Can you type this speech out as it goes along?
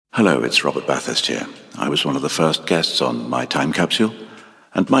Hello, it's Robert Bathurst here. I was one of the first guests on My Time Capsule,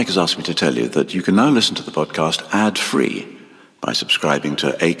 and Mike has asked me to tell you that you can now listen to the podcast ad-free by subscribing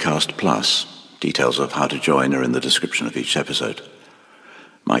to Acast Plus. Details of how to join are in the description of each episode.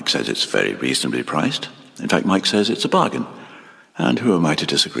 Mike says it's very reasonably priced. In fact, Mike says it's a bargain. And who am I to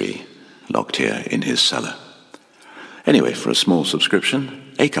disagree? Locked here in his cellar. Anyway, for a small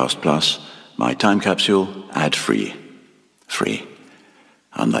subscription, Acast Plus, My Time Capsule, ad-free. Free.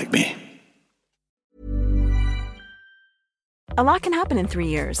 Unlike me. A lot can happen in 3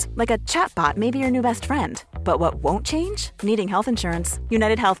 years, like a chatbot may be your new best friend. But what won't change? Needing health insurance.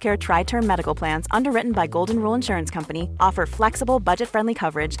 United Healthcare Tri-Term Medical Plans, underwritten by Golden Rule Insurance Company, offer flexible, budget-friendly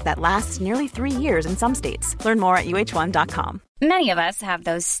coverage that lasts nearly 3 years in some states. Learn more at uh1.com. Many of us have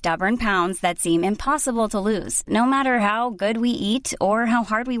those stubborn pounds that seem impossible to lose, no matter how good we eat or how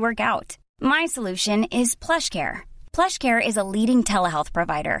hard we work out. My solution is PlushCare. PlushCare is a leading telehealth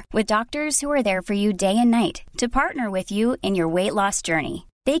provider with doctors who are there for you day and night to partner with you in your weight loss journey.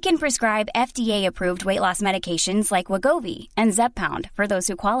 They can prescribe FDA-approved weight loss medications like Wegovy and Zepbound for those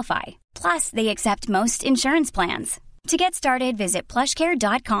who qualify. Plus, they accept most insurance plans. To get started, visit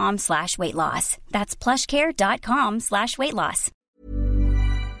plushcare.com/weightloss. That's plushcare.com/weightloss.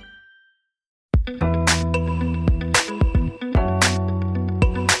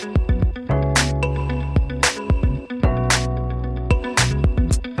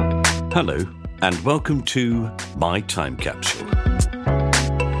 Hello, and welcome to My Time Capsule.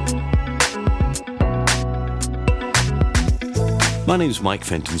 My name's Mike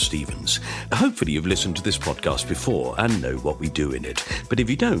Fenton-Stevens. Hopefully you've listened to this podcast before and know what we do in it. But if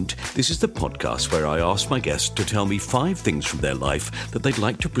you don't, this is the podcast where I ask my guests to tell me 5 things from their life that they'd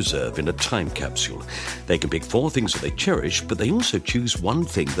like to preserve in a time capsule. They can pick 4 things that they cherish, but they also choose 1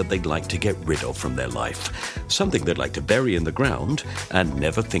 thing that they'd like to get rid of from their life. Something they'd like to bury in the ground and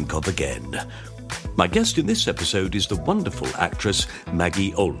never think of again. My guest in this episode is the wonderful actress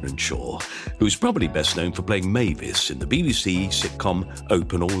Maggie Ollerenshaw, who's probably best known for playing Mavis in the BBC sitcom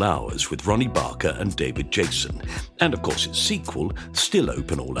Open All Hours with Ronnie Barker and David Jason, and of course its sequel, Still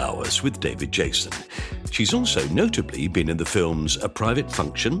Open All Hours with David Jason. She's also notably been in the films A Private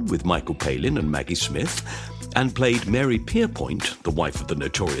Function with Michael Palin and Maggie Smith, and played Mary Pierpoint, the wife of the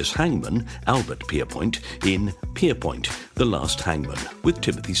notorious hangman, Albert Pierpoint, in Pierpoint, The Last Hangman, with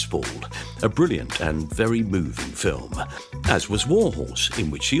Timothy Spall, a brilliant and very moving film, as was Warhorse,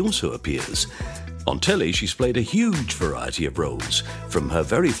 in which she also appears. On telly, she's played a huge variety of roles, from her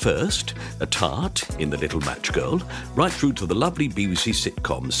very first, a tart in The Little Match Girl, right through to the lovely BBC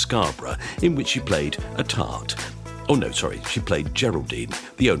sitcom Scarborough, in which she played a tart. She played Geraldine,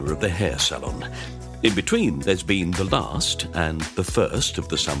 the owner of the hair salon. In between, there's been The Last and The First of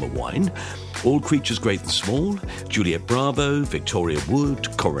the Summer Wine, All Creatures Great and Small, Juliet Bravo, Victoria Wood,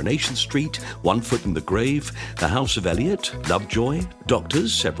 Coronation Street, One Foot in the Grave, The House of Elliot, Lovejoy,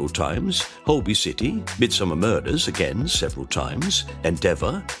 Doctors several times, Holby City, Midsummer Murders again several times,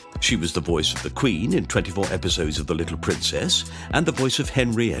 Endeavour. She was the voice of the Queen in 24 episodes of The Little Princess, and the voice of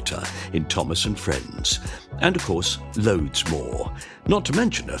Henrietta in Thomas and Friends. And of course, loads more. Not to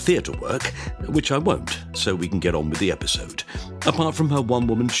mention her theatre work, which I won't, so we can get on with the episode. Apart from her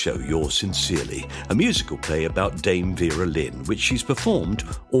one-woman show, Yours Sincerely, a musical play about Dame Vera Lynn, which she's performed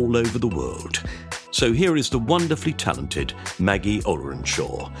all over the world. So here is the wonderfully talented Maggie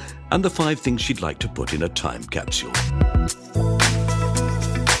Ollerenshaw, and the 5 things she'd like to put in a time capsule.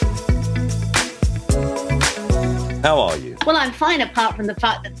 How are you? Well, I'm fine, apart from the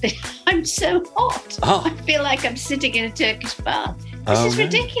fact that I'm so hot. Oh. I feel like I'm sitting in a Turkish bath. This is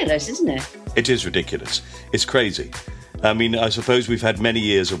ridiculous, isn't it? It is ridiculous. It's crazy. I mean, I suppose we've had many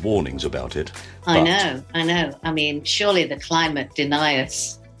years of warnings about it. I know. I mean, surely the climate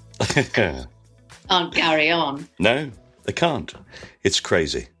deniers can't carry on. No, they can't. It's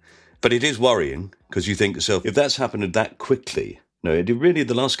crazy. But it is worrying, because you think to yourself, if that's happened that quickly, really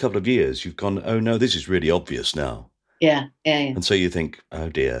the last couple of years, you've gone, oh no, this is really obvious now. Yeah. And so you think, oh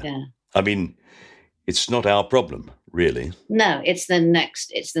dear. Yeah. I mean, it's not our problem, really. No, it's the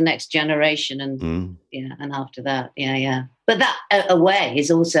next generation, and and after that, But that, away, is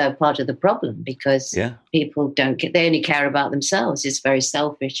also part of the problem, because people they only care about themselves. It's very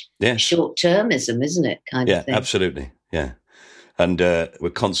selfish. Yeah. Short-termism, isn't it? Kind of thing. Yeah, absolutely. Yeah. And we're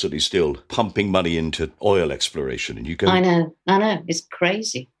constantly still pumping money into oil exploration, and you go. I know. It's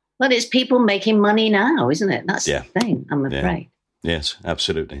crazy. Well, it's people making money now, isn't it? That's the thing, I'm afraid. Yeah. Yes,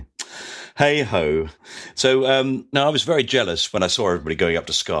 absolutely. Hey ho. So now I was very jealous when I saw everybody going up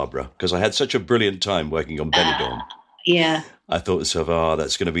to Scarborough, because I had such a brilliant time working on Benidorm. Yeah. I thought to myself,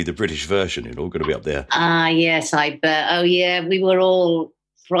 that's going to be the British version, all going to be up there. Yes, I bet. Oh, yeah, we were all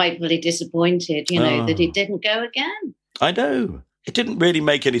frightfully disappointed, that it didn't go again. I know. It didn't really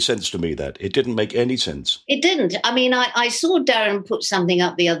make any sense to me, that. It didn't make any sense. It didn't. I mean, I saw Darren put something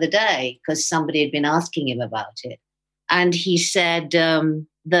up the other day because somebody had been asking him about it. And he said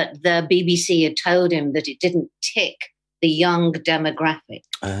that the BBC had told him that it didn't tick the young demographic.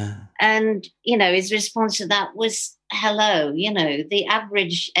 And, his response to that was, hello, the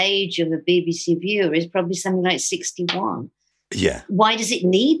average age of a BBC viewer is probably something like 61. Yeah. Why does it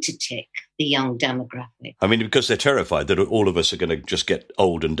need to tick the young demographic? I mean, because they're terrified that all of us are going to just get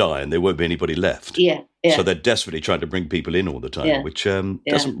old and die and there won't be anybody left. Yeah. So they're desperately trying to bring people in all the time, which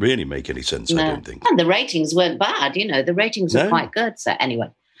doesn't really make any sense, I don't think. And the ratings weren't bad, the ratings are quite good. So anyway,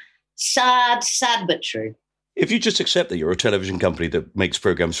 sad but true. If you just accept that you're a television company that makes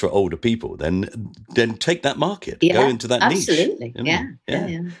programs for older people, then take that market, go into that niche. Absolutely,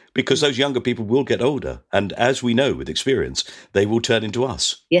 yeah. Because those younger people will get older, and as we know with experience, they will turn into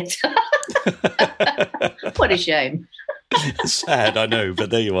us. Yes. What a shame. Sad, I know, but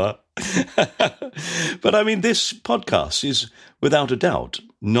there you are. But I mean, this podcast is without a doubt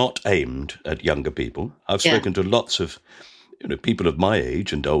not aimed at younger people. I've spoken to lots of people of my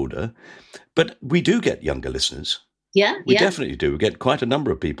age and older, but we do get younger listeners. Yeah, we definitely do. We get quite a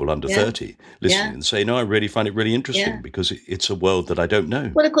number of people under 30 listening and say, no, I really find it really interesting because it's a world that I don't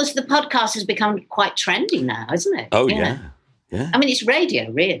know. Well, of course, the podcast has become quite trendy now, isn't it? Oh, yeah. I mean, it's radio,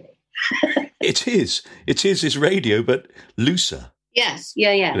 really. It is. It's radio, but looser. Yes,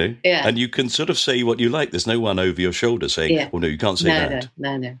 yeah. And you can sort of say what you like. There's no one over your shoulder saying, well, no, you can't say that.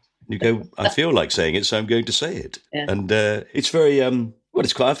 No. You go, I feel like saying it, so I'm going to say it. Yeah. And it's very,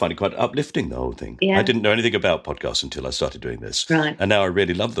 I find it quite uplifting, the whole thing. Yeah. I didn't know anything about podcasts until I started doing this. Right. And now I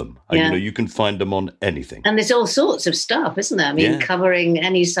really love them. Yeah. You can find them on anything. And there's all sorts of stuff, isn't there? I mean, covering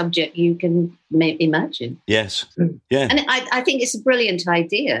any subject you can imagine. Yes. Yeah. And I think it's a brilliant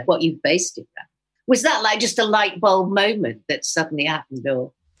idea, what you've based it on. Was that like just a light bulb moment that suddenly happened?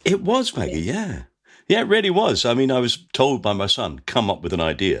 Or? It was, Maggie, yeah. Yeah, it really was. I mean, I was told by my son, come up with an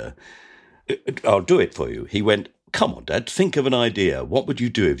idea. I'll do it for you. He went, come on, Dad, think of an idea. What would you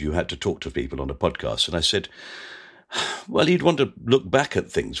do if you had to talk to people on a podcast? And I said, well, you'd want to look back at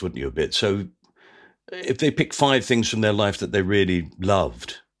things, wouldn't you, a bit? So if they pick 5 things from their life that they really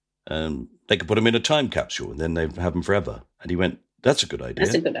loved, they could put them in a time capsule and then they'd have them forever. And he went, that's a good idea.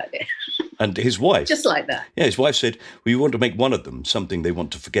 That's a good idea. And his wife... Just like that. Yeah, his wife said, well, you want to make one of them something they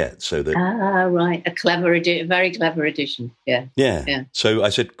want to forget so that... Ah, right. A very clever addition. Yeah. So I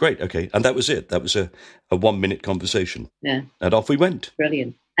said, great, okay. And that was it. That was a 1-minute conversation. Yeah. And off we went.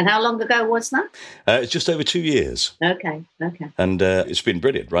 Brilliant. And how long ago was that? It's just over 2 years. Okay. And it's been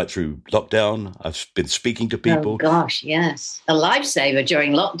brilliant right through lockdown. I've been speaking to people. Oh, gosh, yes. A lifesaver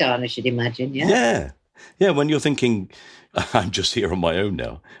during lockdown, I should imagine, yeah. Yeah, when you're thinking... I'm just here on my own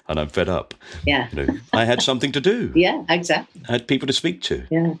now and I'm fed up. Yeah. I had something to do. Yeah, exactly. I had people to speak to.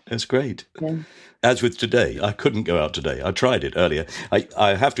 Yeah. That's great. Yeah. As with today, I couldn't go out today. I tried it earlier.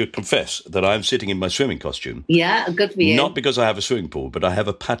 I have to confess that I'm sitting in my swimming costume. Yeah, good for you. Not because I have a swimming pool, but I have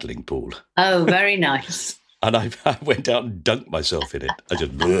a paddling pool. Oh, very nice. And I went out and dunked myself in it. I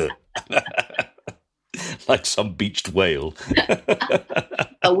just... like some beached whale.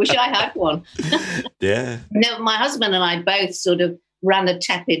 I wish I had one. Yeah. No, my husband and I both sort of ran a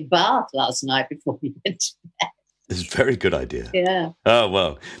tepid bath last night before we went to bed. It's a very good idea. Yeah. Oh,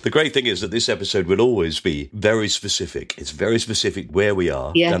 well, the great thing is that this episode will always be very specific. It's very specific where we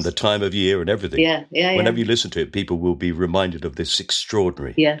are and the time of year and everything. Yeah. Whenever you listen to it, people will be reminded of this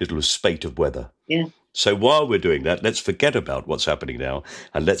extraordinary little spate of weather. Yeah. So while we're doing that, let's forget about what's happening now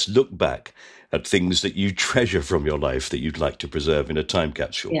and let's look back at things that you treasure from your life that you'd like to preserve in a time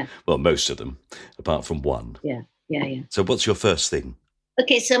capsule. Yeah. Well, most of them, apart from one. Yeah. So what's your first thing?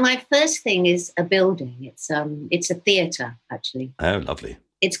 Okay, so my first thing is a building. It's a theatre, actually. Oh, lovely.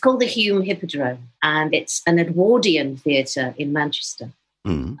 It's called the Hume Hippodrome, and it's an Edwardian theatre in Manchester.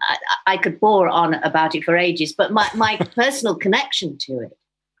 Mm. I could bore on about it for ages, but my personal connection to it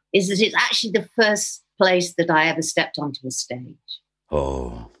is that it's actually the first place that I ever stepped onto a stage.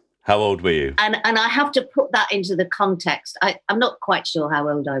 Oh, how old were you? And I have to put that into the context. I'm not quite sure how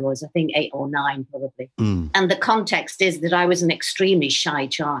old I was. I think 8 or 9 probably. Mm. And the context is that I was an extremely shy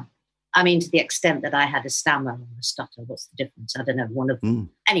child. I mean, to the extent that I had a stammer or a stutter. What's the difference? I don't know, one of them.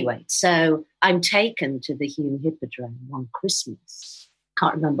 Anyway, so I'm taken to the Hume Hippodrome one Christmas.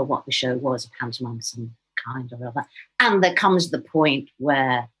 Can't remember what the show was, a pantomime of some kind or other. And there comes the point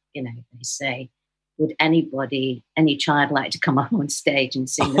where, they say, would any child like to come up on stage and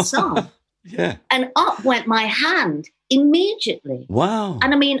sing the song? Yeah. And up went my hand immediately. Wow.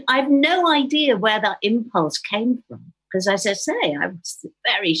 And I mean, I've no idea where that impulse came from. Because as I say, I was a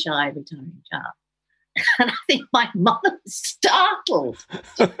very shy, retiring child. And I think my mother was startled.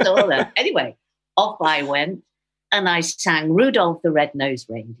 She saw that. Anyway, off I went and I sang Rudolph the Red-Nosed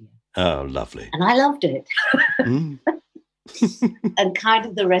Reindeer. Oh, lovely. And I loved it. And kind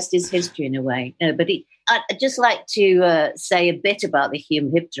of the rest is history in a way. But I'd just like to say a bit about the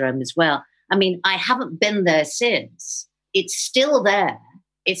Hume Hippodrome as well. I mean, I haven't been there since. It's still there.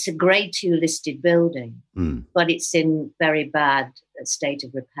 It's a Grade 2 listed building, but it's in very bad state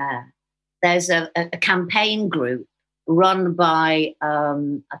of repair. There's a campaign group run by,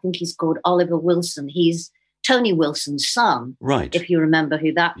 I think he's called Oliver Wilson. He's Tony Wilson's son, right? If you remember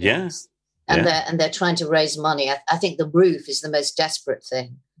who that was. And they're trying to raise money. I think the roof is the most desperate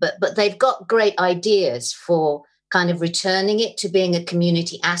thing. But they've got great ideas for kind of returning it to being a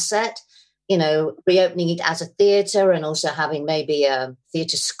community asset, you know, reopening it as a theatre and also having maybe a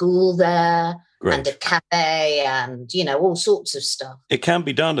theatre school there. Great. And a cafe and, you know, all sorts of stuff. It can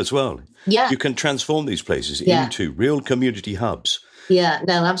be done as well. Yeah. You can transform these places into real community hubs. Yeah,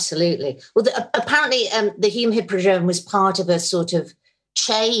 no, absolutely. Well, apparently the Hume Hippodrome was part of a sort of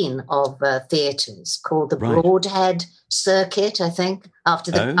chain of theatres called the Broadhead Circuit, I think, after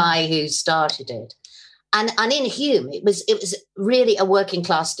the guy who started it. And in Hume, it was really a working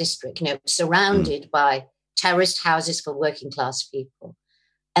class district, you know, surrounded by terraced houses for working class people.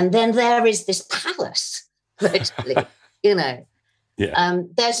 And then there is this palace, virtually, you know. Yeah.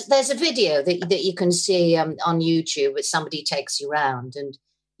 There's a video that you can see on YouTube where somebody takes you around and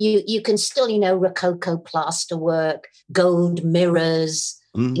you can still, you know, Rococo plasterwork, gold mirrors,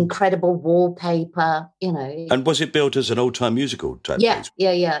 incredible wallpaper, you know. And was it built as an old-time musical type place?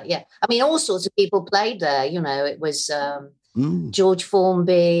 Yeah. I mean, all sorts of people played there, you know. It was George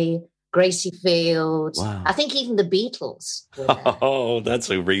Formby, Gracie Fields. Wow. I think even the Beatles were there. Oh, that's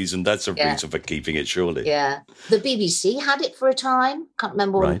a reason. That's a reason for keeping it, surely. Yeah. The BBC had it for a time. Can't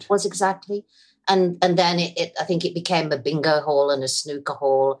remember what it was exactly. And then I think it became a bingo hall and a snooker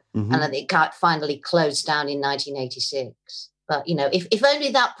hall. And then it finally closed down in 1986. But, you know, if only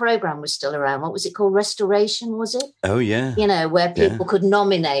that programme was still around. What was it called? Restoration, was it? Oh, yeah. You know, where people could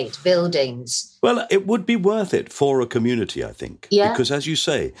nominate buildings. Well, it would be worth it for a community, I think. Yeah. Because, as you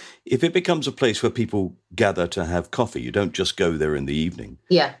say, if it becomes a place where people gather to have coffee, you don't just go there in the evening.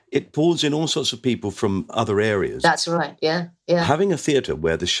 Yeah. It pulls in all sorts of people from other areas. That's right, yeah. Having a theatre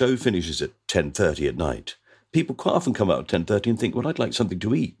where the show finishes at 10:30 at night, people quite often come out at 10:30 and think, well, I'd like something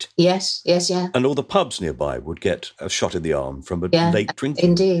to eat. Yes, yeah. And all the pubs nearby would get a shot in the arm from a late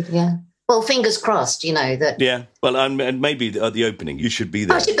drinking. Indeed, yeah. Well, fingers crossed, you know, that... Yeah, well, and maybe at the opening, you should be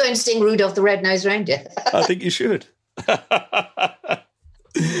there. I should go and sing Rudolph the Red-Nosed Reindeer. I think you should.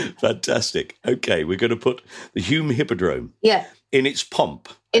 Fantastic. Okay, we're going to put the Hume Hippodrome in its pomp.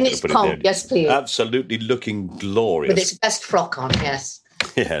 In its pomp, yes, please. Absolutely looking glorious. With its best frock on, yes.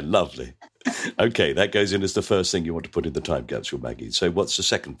 Yeah, lovely. Okay, that goes in as the first thing you want to put in the time capsule, Maggie. So what's the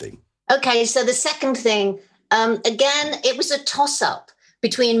second thing? Okay, so the second thing, again, it was a toss-up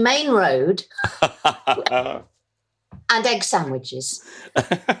between Main Road and egg sandwiches.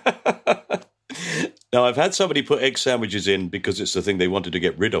 Now, I've had somebody put egg sandwiches in because it's the thing they wanted to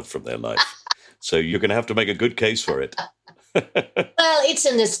get rid of from their life. So you're going to have to make a good case for it. Well, it's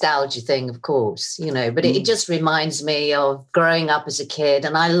a nostalgia thing, of course, you know, but it just reminds me of growing up as a kid,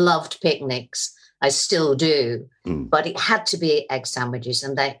 and I loved picnics. I still do. But it had to be egg sandwiches,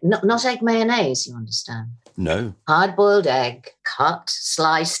 and not egg mayonnaise, you understand? No. Hard-boiled egg, cut,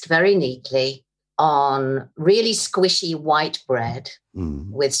 sliced very neatly on really squishy white bread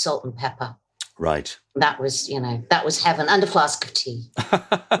with salt and pepper. Right. That was, you know, that was heaven, and a flask of tea.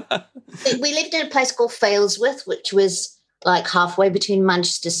 We lived in a place called Failsworth, which was like halfway between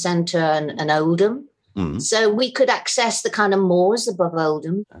Manchester Centre and Oldham. So we could access the kind of moors above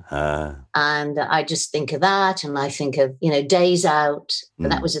Oldham. And I just think of that, and I think of, you know, days out.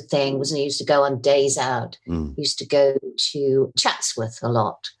 And that was a thing, wasn't it? I used to go on days out. Used to go to Chatsworth a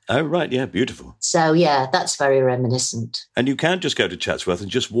lot. Oh, right, yeah, beautiful. So, yeah, that's very reminiscent. And you can just go to Chatsworth and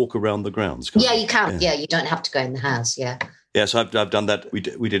just walk around the grounds, can't you? You can. Yeah, you don't have to go in the house, Yes, I've done that. We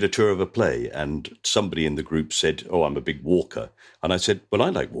did a tour of a play, and somebody in the group said, oh, I'm a big walker. And I said, well, I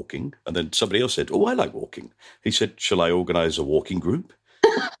like walking. And then somebody else said, oh, I like walking. He said, shall I organise a walking group?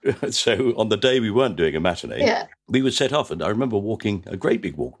 So on the day we weren't doing a matinee, we would set off. And I remember walking a great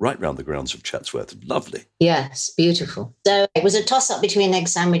big walk right round the grounds of Chatsworth. Lovely. Yes, beautiful. So it was a toss-up between egg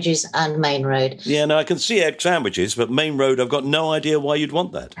sandwiches and Main Road. Yeah, no, I can see egg sandwiches, but Main Road, I've got no idea why you'd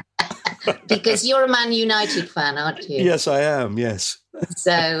want that. Because you're a Man United fan, aren't you? Yes, I am, yes.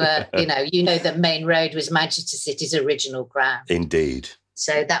 So, you know that Main Road was Manchester City's original ground. Indeed.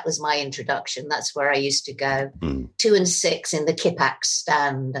 So that was my introduction. That's where I used to go. 2 and 6 in the Kipax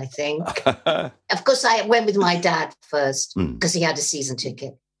stand, I think. Of course, I went with my dad first because he had a season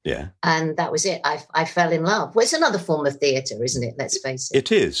ticket. Yeah. And that was it. I fell in love. Well, it's another form of theatre, isn't it? Let's face it.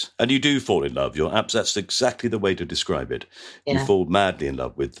 It is. And you do fall in love. That's exactly the way to describe it. Yeah. You fall madly in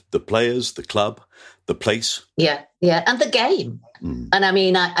love with the players, the club, the place. Yeah, yeah. And the game. And I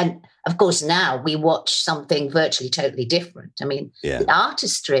mean, of course, now we watch something virtually totally different. I mean, the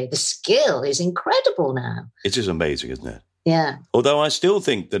artistry, the skill is incredible now. It is amazing, isn't it? Yeah. Although I still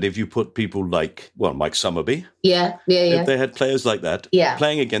think that if you put people like, Mike Summerby. Yeah. If they had players like that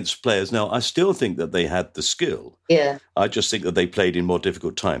playing against players now, I still think that they had the skill. Yeah. I just think that they played in more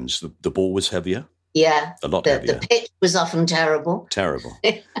difficult times. The ball was heavier. Yeah. A lot heavier. The pitch was often terrible. Terrible.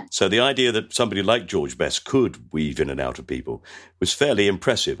 So the idea that somebody like George Best could weave in and out of people was fairly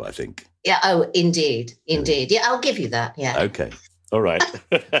impressive, I think. Yeah. Oh, indeed. Indeed. Yeah, I'll give you that. Yeah. Okay. All right.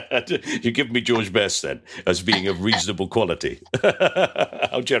 You give me George Best then as being of reasonable quality.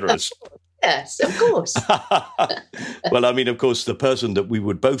 How generous. Yes, of course. Well, I mean, of course, the person that we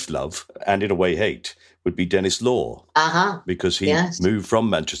would both love and in a way hate would be Denis Law. Because he moved from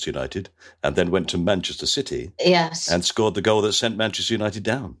Manchester United and then went to Manchester City. Yes. And scored the goal that sent Manchester United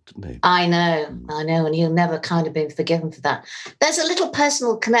down, didn't he? I know. And he'll never kind of been forgiven for that. There's a little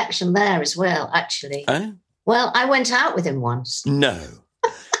personal connection there as well, actually. Eh? Well, I went out with him once. No.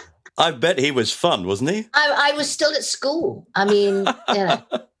 I bet he was fun, wasn't he? I was still at school. I mean,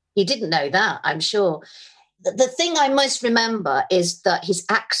 he didn't know that, I'm sure. The thing I most remember is that his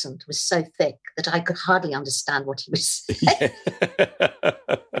accent was so thick that I could hardly understand what he was saying.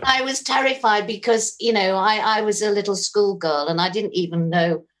 I was terrified because, I was a little schoolgirl and I didn't even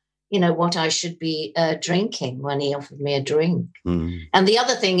know, what I should be drinking when he offered me a drink. And the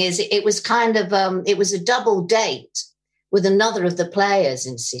other thing is it was kind of, it was a double date with another of the players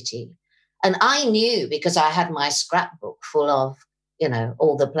in City. And I knew, because I had my scrapbook full of,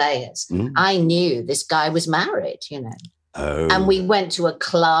 all the players, I knew this guy was married, Oh. And we went to a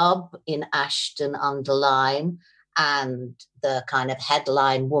club in Ashton-under-Lyne and the kind of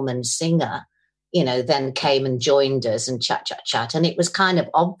headline woman singer, then came and joined us and chat. And it was kind of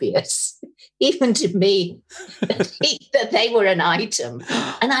obvious, even to me, that they were an item.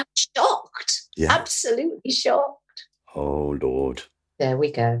 And I was shocked, absolutely shocked. Oh, Lord. There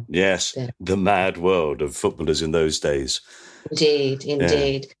we go. Yes, the mad world of footballers in those days. Indeed.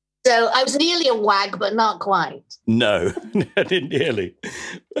 Yeah. So I was nearly a wag, but not quite. No, nearly.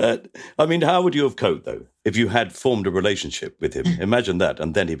 I mean, how would you have coped, though, if you had formed a relationship with him? Imagine that,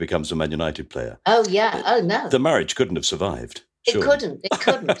 and then he becomes a Man United player. Oh, yeah. Oh, no. The marriage couldn't have survived. It couldn't.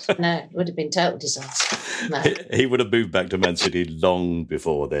 No, it would have been total disaster. No. He would have moved back to Man City long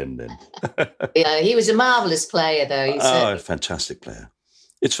before then. Yeah, he was a marvellous player, though. A fantastic player.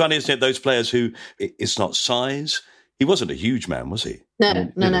 It's funny, isn't it, those players who, it's not size. He wasn't a huge man, was he?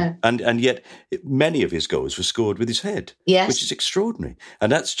 No. And yet many of his goals were scored with his head. Yes. Which is extraordinary.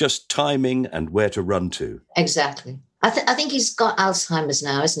 And that's just timing and where to run to. Exactly. I think he's got Alzheimer's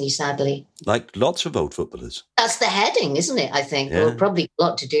now, isn't he, sadly? Like lots of old footballers. That's the heading, isn't it, I think? Yeah. Well, probably a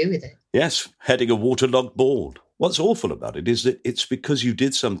lot to do with it. Yes, heading a waterlogged ball. What's awful about it is that it's because you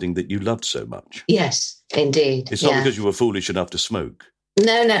did something that you loved so much. Yes, indeed. It's not because you were foolish enough to smoke.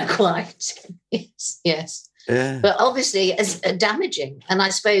 No, quite. Yes. Yeah. But obviously, as damaging. And I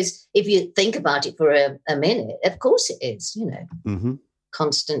suppose if you think about it for a minute, of course it is, Mm-hmm.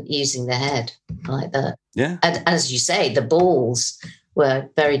 Constant using the head like that. Yeah. And as you say, the balls were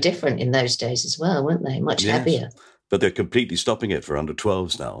very different in those days as well, weren't they? Much heavier. But they're completely stopping it for under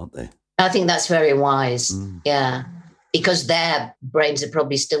 12s now, aren't they? I think that's very wise. Yeah. Because their brains are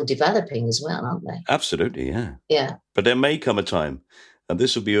probably still developing as well, aren't they? Absolutely, yeah. Yeah. But there may come a time, and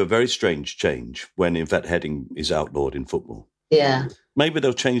this will be a very strange change, when in fact heading is outlawed in football. Yeah. Maybe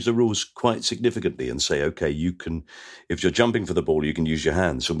they'll change the rules quite significantly and say, okay, you can, if you're jumping for the ball, you can use your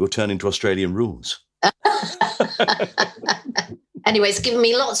hands, and we'll turn into Australian rules. Anyway, it's given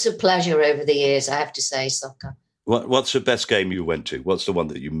me lots of pleasure over the years, I have to say, soccer. What's the best game you went to? What's the one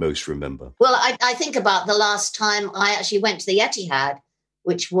that you most remember? Well, I think about the last time I actually went to the Etihad,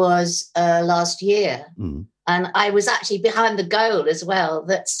 which was last year. And I was actually behind the goal as well,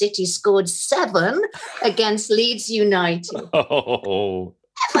 that City scored 7 against Leeds United. Oh,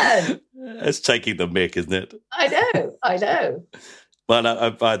 7! That's taking the mick, isn't it? I know.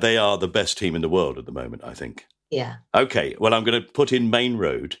 Well, they are the best team in the world at the moment, I think. Yeah. Okay, well, I'm going to put in Main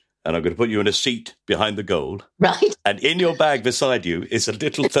Road, and I'm going to put you in a seat behind the goal. Right. And in your bag beside you is a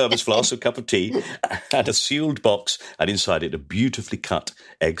little thermos flask, a cup of tea, and a sealed box, and inside it a beautifully cut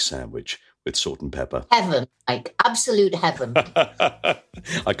egg sandwich with salt and pepper. Heaven, like absolute heaven.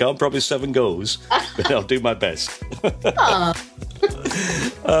 I can't promise 7 goals, but I'll do my best.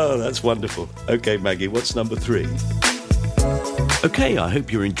 Oh, that's wonderful. Okay, Maggie, what's number 3? Okay, I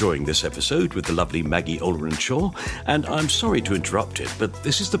hope you're enjoying this episode with the lovely Maggie Ollerenshaw, and I'm sorry to interrupt it, but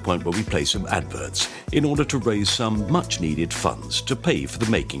this is the point where we play some adverts in order to raise some much-needed funds to pay for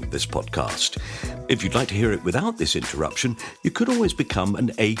the making of this podcast. If you'd like to hear it without this interruption, you could always become an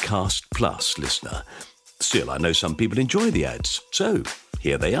Acast Plus listener. Still, I know some people enjoy the ads, so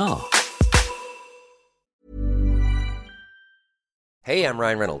here they are. Hey, I'm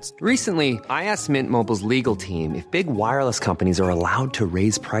Ryan Reynolds. Recently, I asked Mint Mobile's legal team if big wireless companies are allowed to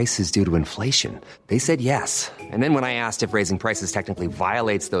raise prices due to inflation. They said yes. And then when I asked if raising prices technically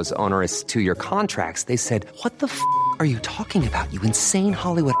violates those onerous 2-year contracts, they said, "What the f*** are you talking about, you insane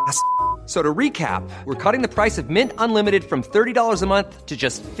Hollywood ass?" So to recap, we're cutting the price of Mint Unlimited from $30 a month to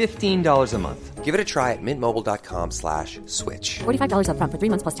just $15 a month. Give it a try at mintmobile.com/switch. $45 up front for 3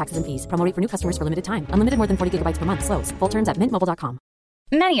 months plus taxes and fees. Promo rate for new customers for limited time. Unlimited more than 40 gigabytes per month. Slows full terms at mintmobile.com.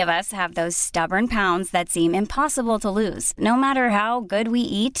 Many of us have those stubborn pounds that seem impossible to lose, no matter how good we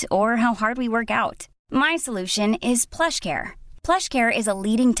eat or how hard we work out. My solution is PlushCare. PlushCare is a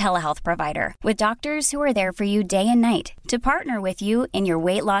leading telehealth provider with doctors who are there for you day and night to partner with you in your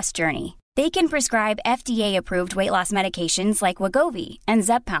weight loss journey. They can prescribe FDA-approved weight loss medications like Wegovy and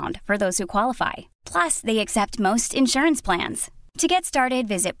Zepbound for those who qualify. Plus, they accept most insurance plans. To get started,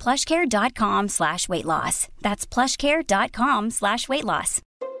 visit plushcare.com/weightloss. That's plushcare.com/weightloss.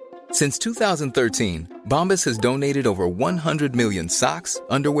 Since 2013, Bombas has donated over 100 million socks,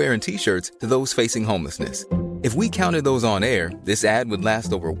 underwear, and T-shirts to those facing homelessness. If we counted those on air, this ad would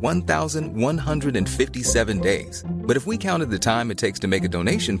last over 1,157 days. But if we counted the time it takes to make a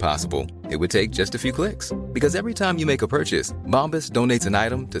donation possible, it would take just a few clicks. Because every time you make a purchase, Bombas donates an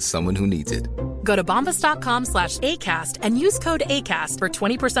item to someone who needs it. Go to bombas.com/ACAST and use code ACAST for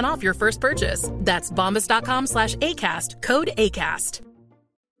 20% off your first purchase. That's bombas.com/ACAST, code ACAST.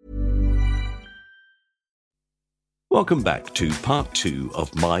 Welcome back to part 2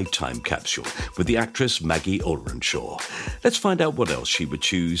 of My Time Capsule with the actress Maggie Ollerenshaw. Let's find out what else she would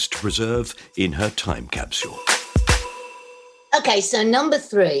choose to preserve in her time capsule. Okay, so number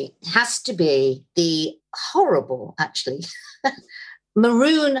 3 has to be the horrible, actually,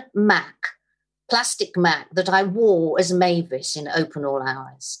 maroon Mac, plastic Mac that I wore as Mavis in Open All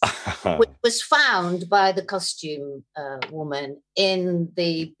Hours, which was found by the costume woman in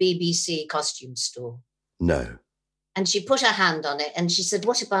the BBC costume store. No. And she put her hand on it and she said,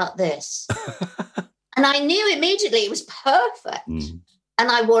 "What about this?" And I knew immediately it was perfect. And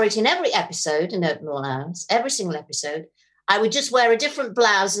I wore it in every episode in Open All Hours, every single episode. I would just wear a different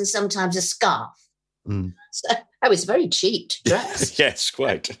blouse and sometimes a scarf. So I was very cheap to dress. Yes,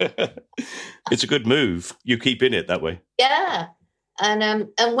 quite. It's a good move. You keep in it that way. Yeah. And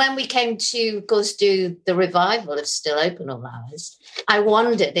when we came to, of course, do the revival of Still Open All Hours, I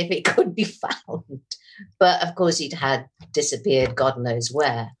wondered if it could be found. But, of course, he'd had disappeared God knows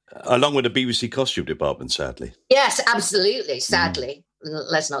where. Along with the BBC costume department, sadly. Yes, absolutely, sadly.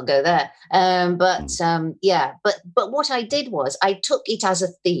 Let's not go there. But what I did was I took it as a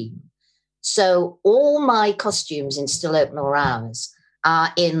theme. So all my costumes in Still Open All Hours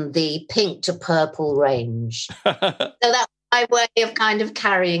are in the pink to purple range. So that's my way of kind of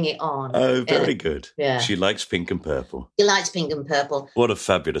carrying it on. Oh, very good. Yeah. She likes pink and purple. She likes pink and purple. What a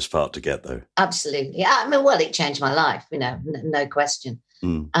fabulous part to get, though. Absolutely. I mean, well, it changed my life, no question.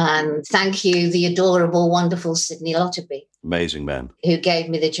 And thank you, the adorable, wonderful Sidney Lotterby. Amazing man. Who gave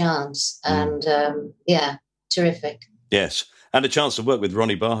me the chance. And, terrific. Yes. And a chance to work with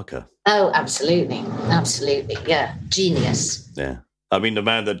Ronnie Barker. Oh, absolutely. Absolutely. Yeah. Genius. Yeah. I mean, the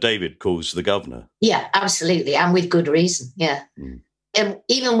man that David calls the governor. Yeah, absolutely. And with good reason. Yeah. And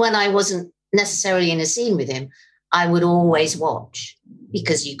even when I wasn't necessarily in a scene with him, I would always watch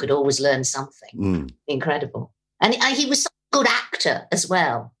because you could always learn something. Incredible. And he was such a good actor as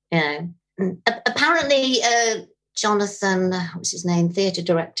well. Apparently, Jonathan, what's his name? Theatre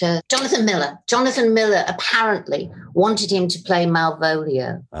director, Jonathan Miller. Jonathan Miller apparently wanted him to play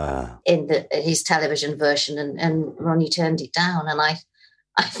Malvolio in his television version, and Ronnie turned it down. And I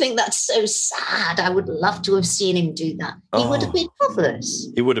think that's so sad. I would love to have seen him do that. He would have been marvelous.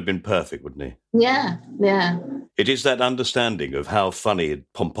 He would have been perfect, wouldn't he? Yeah, yeah. It is that understanding of how funny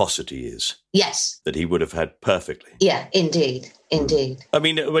pomposity is. Yes. That he would have had perfectly. Yeah, indeed. Indeed. I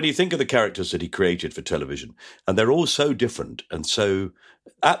mean, when you think of the characters that he created for television, and they're all so different and so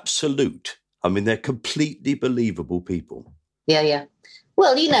absolute. I mean, they're completely believable people. Yeah, yeah.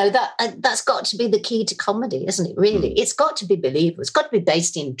 Well, that's got to be the key to comedy, isn't it, really? It's got to be believable. It's got to be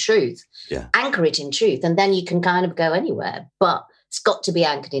based in truth. Yeah. Anchor it in truth, and then you can kind of go anywhere. But it's got to be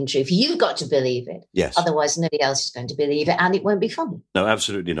anchored in truth. You've got to believe it. Yes. Otherwise, nobody else is going to believe it, and it won't be funny. No,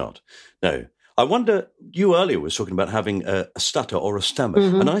 absolutely not. No. I wonder, you earlier was talking about having a stutter or a stammer,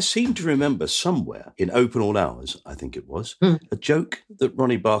 and I seem to remember somewhere in Open All Hours, I think it was, a joke that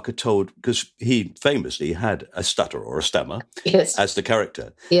Ronnie Barker told, because he famously had a stutter or a stammer as the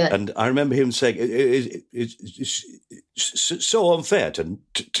character. Yeah. And I remember him saying, it's so unfair to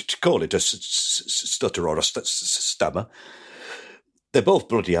call it a stutter or a stammer. They're both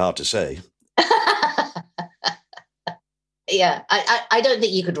bloody hard to say. Yeah, I don't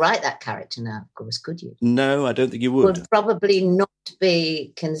think you could write that character now, of course, could you? No, I don't think you would. Would probably not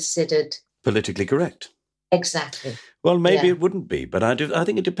be considered politically correct. Exactly. Well, maybe it wouldn't be, but I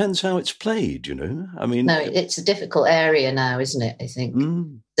think it depends how it's played, I mean... No, it's a difficult area now, isn't it, I think?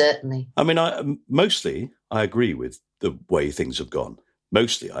 Certainly. I mean, mostly I agree with the way things have gone.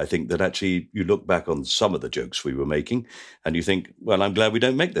 Mostly, I think that actually you look back on some of the jokes we were making and you think, well, I'm glad we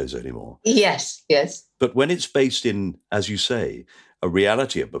don't make those anymore. Yes, yes. But when it's based in, as you say, a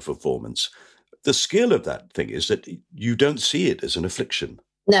reality of a performance, the skill of that thing is that you don't see it as an affliction.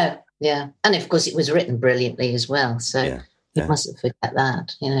 No, yeah. And of course, it was written brilliantly as well. So you mustn't forget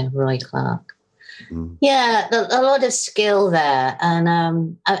that, Roy Clark. Yeah, a lot of skill there.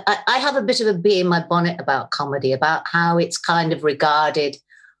 And I have a bit of a bee in my bonnet about comedy, about how it's kind of regarded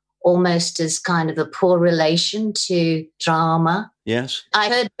almost as kind of a poor relation to drama. Yes. I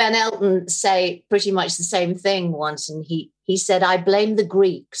heard Ben Elton say pretty much the same thing once. And he said, I blame the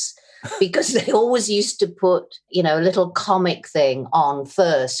Greeks because they always used to put, a little comic thing on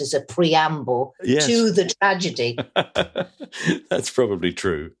first as a preamble to the tragedy. That's probably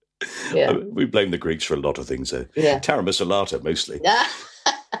true. Yeah. We blame the Greeks for a lot of things, though. Yeah. Tarama Salata, mostly.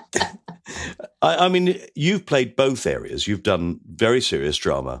 I mean, you've played both areas. You've done very serious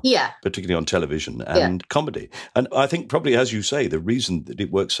drama, particularly on television, and comedy. And I think probably, as you say, the reason that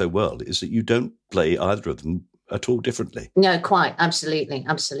it works so well is that you don't play either of them at all differently. No, quite. Absolutely.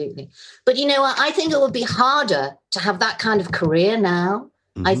 Absolutely. But, I think it would be harder to have that kind of career now.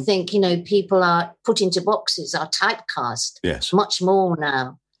 Mm-hmm. I think, people are put into boxes, are typecast much more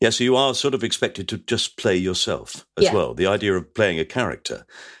now. Yeah, so you are sort of expected to just play yourself as well. The idea of playing a character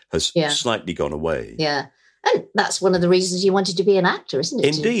has slightly gone away. Yeah. And that's one of the reasons you wanted to be an actor, isn't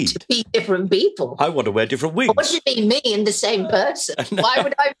it? Indeed. To be different people. I want to wear different wigs. I want to be me and the same person. Why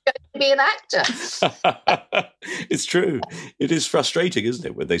would I go to be an actor? It's true. It is frustrating, isn't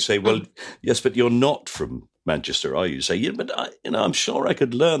it, when they say, well, yes, but you're not from Manchester, are you? You say, yeah, but I'm sure I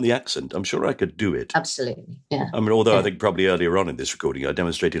could learn the accent. I'm sure I could do it. Absolutely, yeah. I mean, although I think probably earlier on in this recording I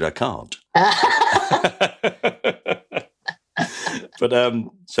demonstrated I can't. But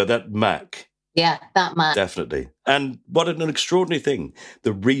so that Mac. Yeah, that Mac. Definitely. And what an extraordinary thing,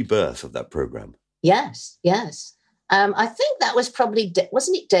 the rebirth of that programme. Yes, yes. I think that was probably,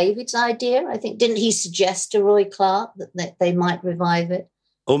 wasn't it David's idea? I think, didn't he suggest to Roy Clark that they might revive it?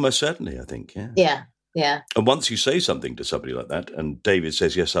 Almost certainly, I think, yeah. Yeah. Yeah. And once you say something to somebody like that and David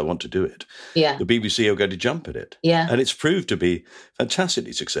says, yes, I want to do it, the BBC are going to jump at it. Yeah. And it's proved to be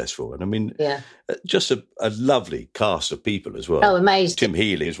fantastically successful. And I mean, just a lovely cast of people as well. Oh, amazing. Tim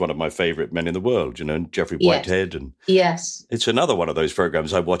Healy is one of my favourite men in the world, and Jeffrey Whitehead. And it's another one of those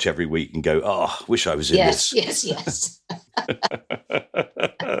programmes I watch every week and go, oh, wish I was in this. Yes.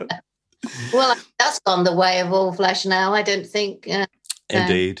 Well, that's gone the way of All Flesh now, I don't think.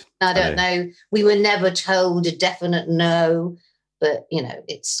 Indeed. I don't know. We were never told a definite no, but,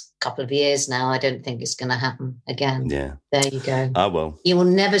 it's a couple of years now. I don't think it's going to happen again. Yeah. There you go. Ah, well. You will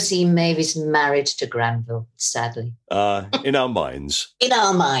never see Mavis married to Granville, sadly. In our minds. In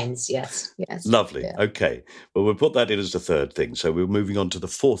our minds, yes. Lovely. Yeah. Okay. Well, we'll put that in as the third thing. So we're moving on to the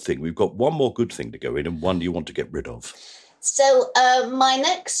fourth thing. We've got one more good thing to go in and one you want to get rid of. So my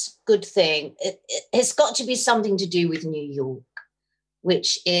next good thing, it's got to be something to do with New York,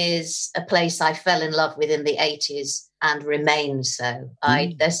 which is a place I fell in love with in the 80s and remain so.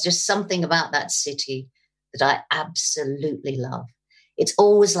 There's just something about that city that I absolutely love. It's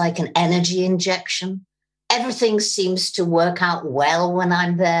always like an energy injection. Everything seems to work out well when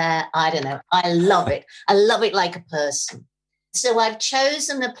I'm there. I don't know. I love it. I love it like a person. So I've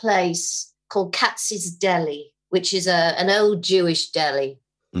chosen a place called Katz's Deli, which is an old Jewish deli,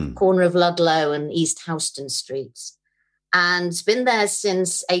 corner of Ludlow and East Houston Streets. And it's been there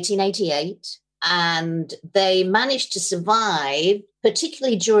since 1888. And they managed to survive,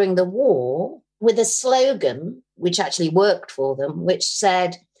 particularly during the war, with a slogan, which actually worked for them, which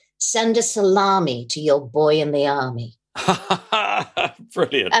said, "Send a salami to your boy in the army."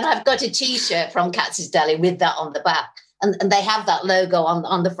 Brilliant. And I've got a T-shirt from Katz's Deli with that on the back. And they have that logo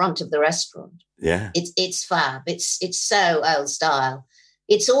on the front of the restaurant. Yeah. It's fab. It's so old style.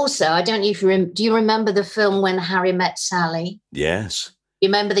 It's also, I don't know if do you remember the film When Harry Met Sally? Yes. You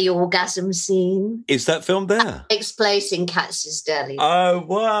remember the orgasm scene? Is that film there? That takes place in Katz's Deli. Oh,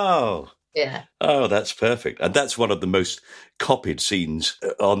 wow. Yeah. Oh, that's perfect. And that's one of the most copied scenes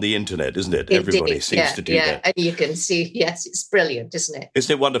on the internet, isn't it? Everybody seems to do that. And you can see, yes, it's brilliant, isn't it?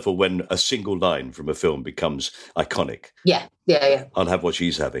 Isn't it wonderful when a single line from a film becomes iconic? Yeah. I'll have what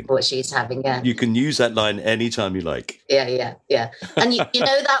she's having. What she's having, yeah. You can use that line anytime you like. Yeah. And you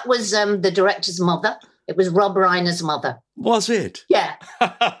know that was the director's mother? It was Rob Reiner's mother. Was it? Yeah.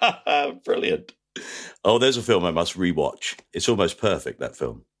 Brilliant. Oh, there's a film I must rewatch. It's almost perfect, that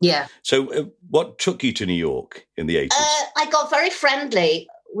film. Yeah. So what took you to New York in the 80s? I got very friendly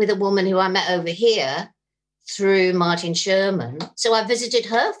with a woman who I met over here through Martin Sherman. So I visited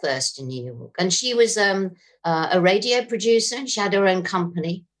her first in New York. And she was a radio producer and she had her own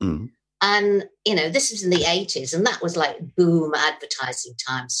company. Mm. And, this was in the 80s and that was like boom advertising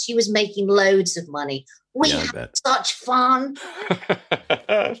times. She was making loads of money. We had such fun.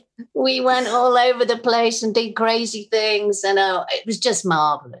 We went all over the place and did crazy things. And it was just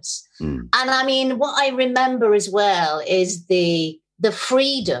marvelous. Mm. And I mean, what I remember as well is the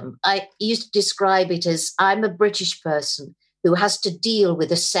freedom. I used to describe it as I'm a British person who has to deal with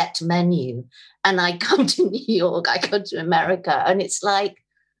a set menu. And I come to New York, I go to America, and it's like,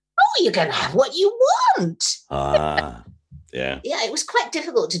 oh, you can have what you want. Ah, yeah. Yeah, it was quite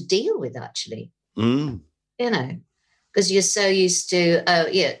difficult to deal with, actually. Mm. Because you're so used to,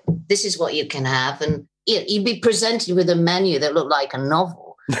 this is what you can have. And you'd be presented with a menu that looked like a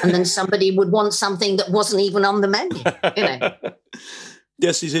novel. And then somebody would want something that wasn't even on the menu,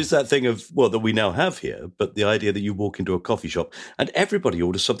 Yes, it is that thing of, that we now have here, but the idea that you walk into a coffee shop and everybody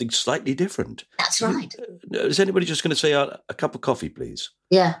orders something slightly different. That's right. Is anybody just going to say a cup of coffee, please?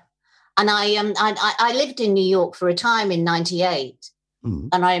 Yeah. And I lived in New York for a time in 98. Mm.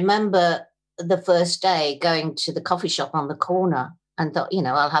 And I remember the first day going to the coffee shop on the corner and thought,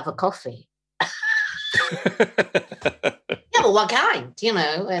 I'll have a coffee. Yeah, but what kind,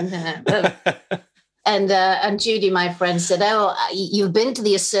 And Judy, my friend, said, "Oh, you've been to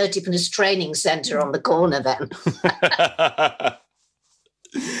the Assertiveness Training Center on the corner, then."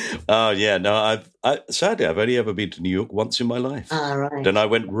 Oh yeah, no. Sadly I've only ever been to New York once in my life. Oh, right. And I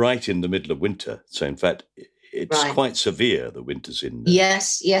went right in the middle of winter, so in fact, it's quite severe. The winters in.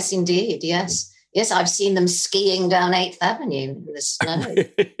 Yes, indeed, yes. I've seen them skiing down 8th Avenue in the snow. I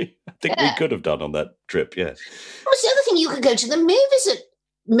think we could have done on that trip. Yeah. What's the other thing? You could go to the movies at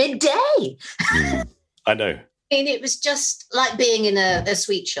midday. I know. I mean, it was just like being in a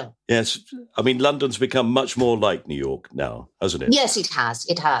sweet shop. Yes. I mean, London's become much more like New York now, hasn't it? Yes, it has.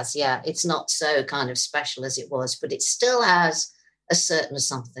 It has, yeah. It's not so kind of special as it was, but it still has a certain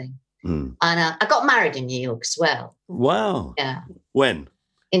something. Mm. And I got married in New York as well. Wow. Yeah. When?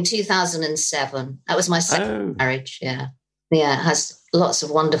 In 2007. That was my second marriage, yeah. Yeah, it has lots of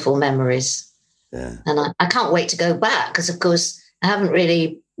wonderful memories. Yeah. And I can't wait to go back because, of course, I haven't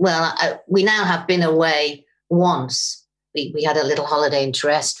really... Well, we now have been away once. We had a little holiday in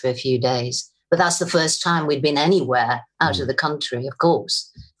Trieste for a few days, but that's the first time we'd been anywhere out of the country, of course,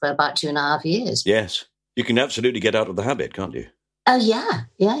 for about 2.5 years. Yes. You can absolutely get out of the habit, can't you? Oh, yeah.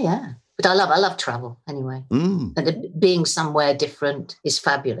 But I love travel anyway. Mm. And being somewhere different is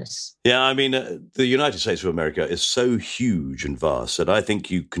fabulous. Yeah, I mean, the United States of America is so huge and vast that I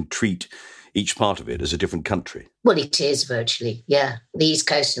think you can treat each part of it as a different country. Well, it is virtually, yeah. The East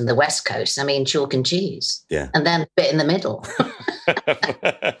Coast and the West Coast, I mean, chalk and cheese. Yeah. And then a bit in the middle.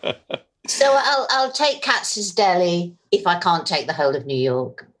 So I'll take Katz's Deli if I can't take the whole of New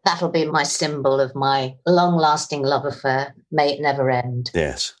York. That'll be my symbol of my long-lasting love affair. May it never end.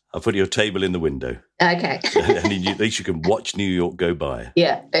 Yes. I'll put your table in the window. Okay. And at least you can watch New York go by.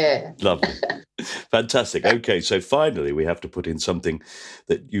 Yeah. Lovely. Fantastic. Okay, so finally we have to put in something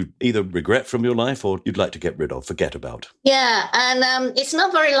that you either regret from your life or you'd like to get rid of, forget about. Yeah, and it's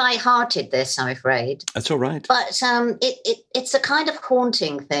not very light-hearted, this, I'm afraid. That's all right. But it's a kind of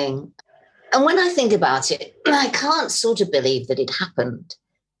haunting thing. And when I think about it, I can't sort of believe that it happened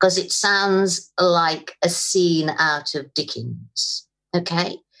because it sounds like a scene out of Dickens,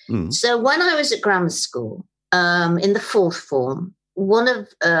 okay? Mm. So when I was at grammar school, in the 4th form, one of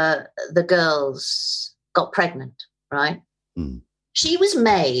the girls got pregnant, right? Mm. She was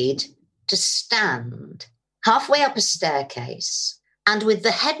made to stand halfway up a staircase and with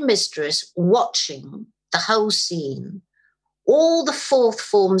the headmistress watching the whole scene, all the 4th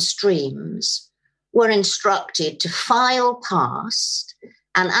form streams were instructed to file past,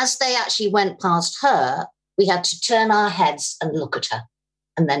 and as they actually went past her, we had to turn our heads and look at her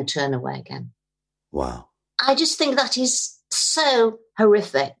and then turn away again. Wow. I just think that is so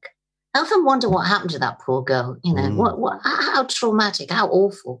horrific. I often wonder what happened to that poor girl, you know, how traumatic, how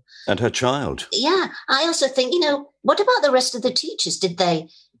awful. And her child. Yeah. I also think, you know, what about the rest of the teachers? Did they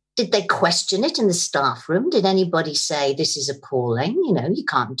question it in the staff room? Did anybody say, this is appalling, you know, you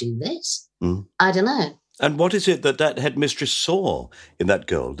can't do this? I don't know. And what is it that headmistress saw in that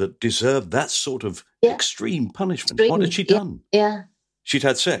girl that deserved that sort of extreme punishment? What had she done? Yeah. She'd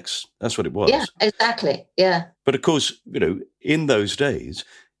had sex. That's what it was. Yeah, exactly. Yeah. But of course, you know, in those days,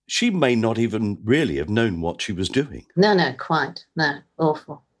 she may not even really have known what she was doing. No, quite. No,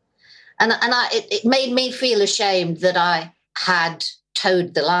 awful. And it made me feel ashamed that I had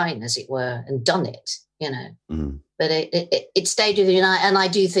towed the line, as it were, and done it, you know. But it stayed with me, and I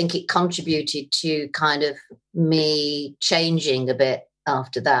do think it contributed to kind of me changing a bit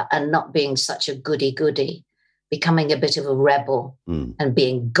after that and not being such a goody-goody, becoming a bit of a rebel and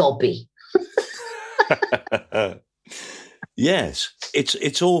being gobby. Yes,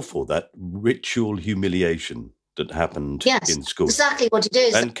 it's awful, that ritual humiliation that happened in schools. Exactly what it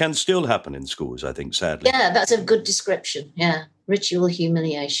is. And can still happen in schools, I think, sadly. Yeah, that's a good description. Yeah, ritual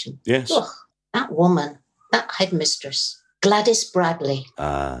humiliation. Yes. Ugh, that woman, that headmistress, Gladys Bradley.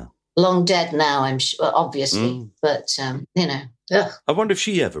 Ah. Long dead now, I'm sure, obviously. But, you know, ugh. I wonder if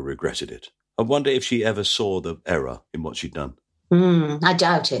she ever regretted it. I wonder if she ever saw the error in what she'd done. I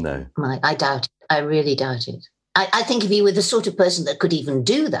doubt it. No. I doubt it. I really doubt it. I think if you were the sort of person that could even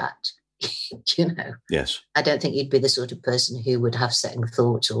do that, you know. Yes. I don't think you'd be the sort of person who would have second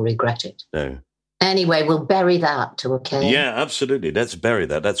thoughts or regret it. No. Anyway, we'll bury that, okay? Yeah, absolutely. Let's bury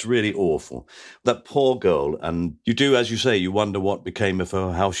that. That's really awful. That poor girl. And you do, as you say, you wonder what became of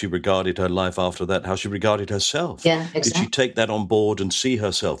her, how she regarded her life after that, how she regarded herself. Yeah, exactly. Did she take that on board and see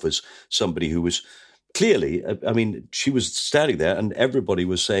herself as somebody who was clearly, I mean, she was standing there and everybody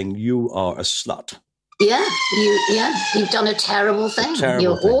was saying, you are a slut. Yeah, you've done a terrible thing.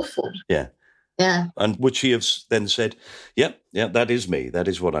 You're awful. Yeah. Yeah. And would she have then said, yeah, that is me. That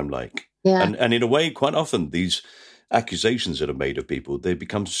is what I'm like. Yeah. And in a way, quite often, these accusations that are made of people, they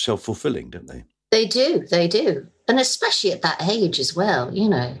become self-fulfilling, don't they? They do. And especially at that age as well, you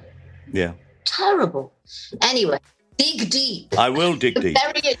know. Yeah. Terrible. Anyway, dig deep. I will dig deep.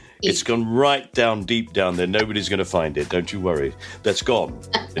 Bury it deep. It's gone right down, deep down there. Nobody's going to find it. Don't you worry. That's gone.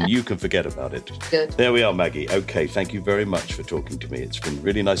 And you can forget about it. Good. There we are, Maggie. Okay, thank you very much for talking to me. It's been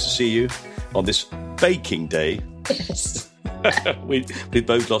really nice to see you on this baking day. Yes. we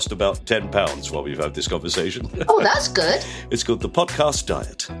both lost about 10 pounds while we've had this conversation. Oh, that's good. It's called the Podcast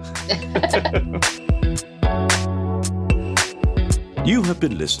Diet. You have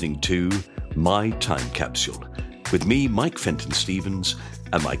been listening to My Time Capsule with me, Mike Fenton Stevens,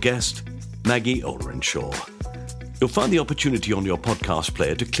 and my guest, Maggie Olrenshaw. You'll find the opportunity on your podcast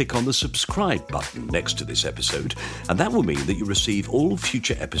player to click on the subscribe button next to this episode, and that will mean that you receive all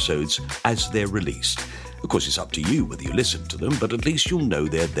future episodes as they're released. Of course, it's up to you whether you listen to them, but at least you'll know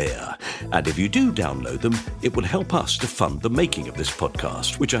they're there. And if you do download them, it will help us to fund the making of this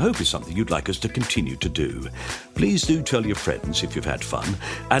podcast, which I hope is something you'd like us to continue to do. Please do tell your friends if you've had fun,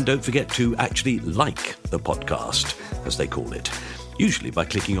 and don't forget to actually like the podcast, as they call it, usually by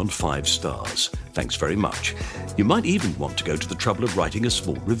clicking on 5 stars. Thanks very much. You might even want to go to the trouble of writing a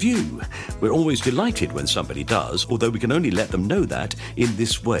small review. We're always delighted when somebody does, although we can only let them know that in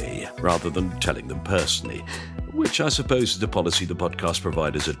this way, rather than telling them personally, which I suppose is the policy the podcast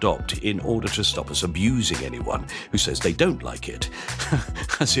providers adopt in order to stop us abusing anyone who says they don't like it.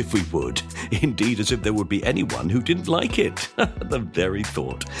 As if we would. Indeed, as if there would be anyone who didn't like it. The very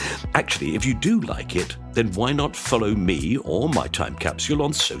thought. Actually, if you do like it, then why not follow me or My Time Capsule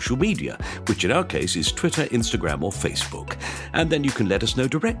on social media, which in our case is Twitter, Instagram or Facebook. And then you can let us know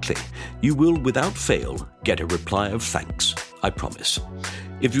directly. You will, without fail, get a reply of thanks. I promise.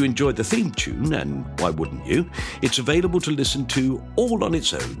 If you enjoyed the theme tune, and why wouldn't you, it's available to listen to all on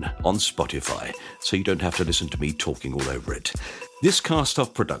its own on Spotify, so you don't have to listen to me talking all over it. This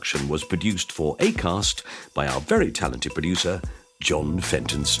cast-off production was produced for Acast by our very talented producer, John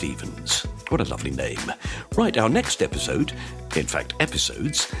Fenton Stevens. What a lovely name. Right, our next episode, in fact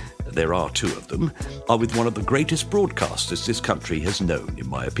episodes, there are 2 of them, are with one of the greatest broadcasters this country has known, in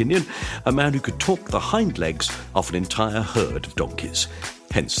my opinion, a man who could talk the hind legs off an entire herd of donkeys.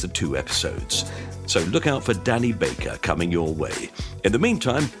 Hence the 2 episodes. So look out for Danny Baker coming your way. In the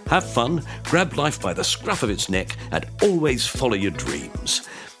meantime, have fun, grab life by the scruff of its neck, and always follow your dreams.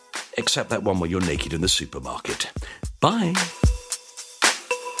 Except that one where you're naked in the supermarket. Bye.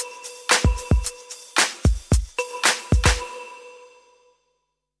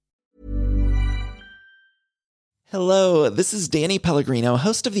 Hello, this is Danny Pellegrino,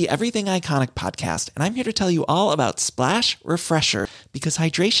 host of the Everything Iconic podcast, and I'm here to tell you all about Splash Refresher, because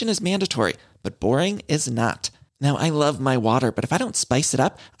hydration is mandatory, but boring is not. Now, I love my water, but if I don't spice it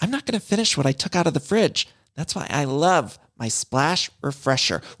up, I'm not going to finish what I took out of the fridge. That's why I love my Splash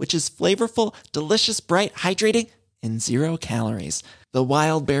Refresher, which is flavorful, delicious, bright, hydrating, and 0 calories. The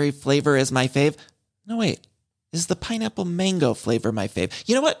wild berry flavor is my fave. No, wait, is the pineapple mango flavor my fave?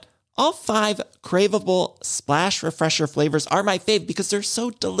 You know what? All 5 craveable Splash Refresher flavors are my fave because they're so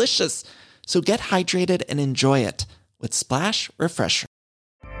delicious. So get hydrated and enjoy it with Splash Refresher.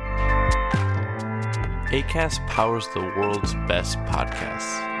 Acast powers the world's best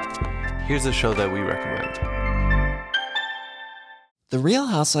podcasts. Here's a show that we recommend. The Real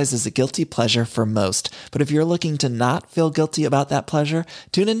Housewives is a guilty pleasure for most, but if you're looking to not feel guilty about that pleasure,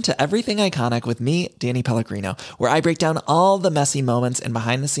 tune in to Everything Iconic with me, Danny Pellegrino, where I break down all the messy moments and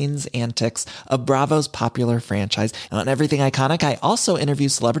behind-the-scenes antics of Bravo's popular franchise. And on Everything Iconic, I also interview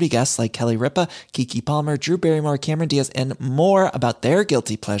celebrity guests like Kelly Ripa, Keke Palmer, Drew Barrymore, Cameron Diaz, and more about their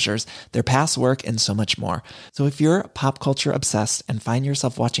guilty pleasures, their past work, and so much more. So if you're pop culture obsessed and find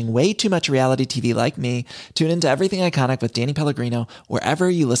yourself watching way too much reality TV like me, tune into Everything Iconic with Danny Pellegrino, wherever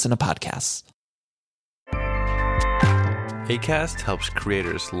you listen to podcasts. Acast helps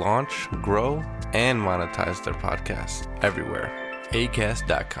creators launch, grow, and monetize their podcasts everywhere.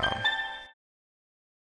 Acast.com.